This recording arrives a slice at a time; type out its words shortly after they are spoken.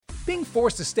Being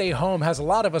forced to stay home has a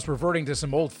lot of us reverting to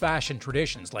some old-fashioned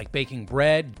traditions like baking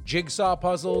bread, jigsaw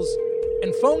puzzles,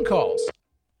 and phone calls.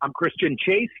 I'm Christian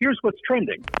Chase. Here's what's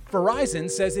trending.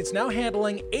 Verizon says it's now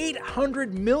handling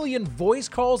 800 million voice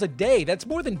calls a day. That's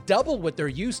more than double what they're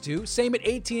used to. Same at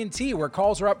AT&T, where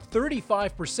calls are up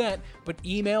 35%, but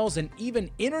emails and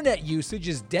even internet usage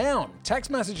is down.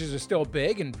 Text messages are still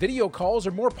big, and video calls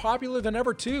are more popular than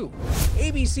ever, too.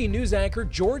 ABC News anchor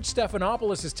George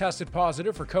Stephanopoulos has tested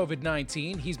positive for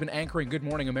COVID-19. He's been anchoring Good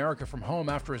Morning America from home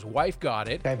after his wife got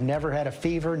it. I've never had a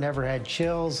fever, never had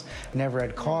chills, never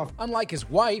had cough. Unlike his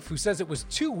wife, who says it was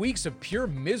 2 weeks of pure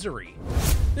misery.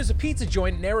 There's a pizza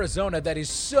joint in Arizona that is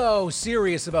so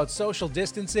serious about social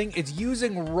distancing, it's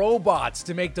using robots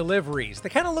to make deliveries. They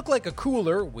kind of look like a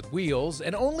cooler with wheels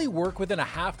and only work within a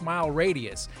half-mile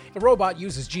radius. The robot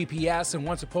uses GPS, and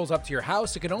once it pulls up to your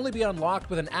house, it can only be unlocked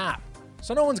with an app.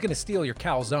 So no one's going to steal your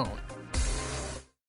calzone.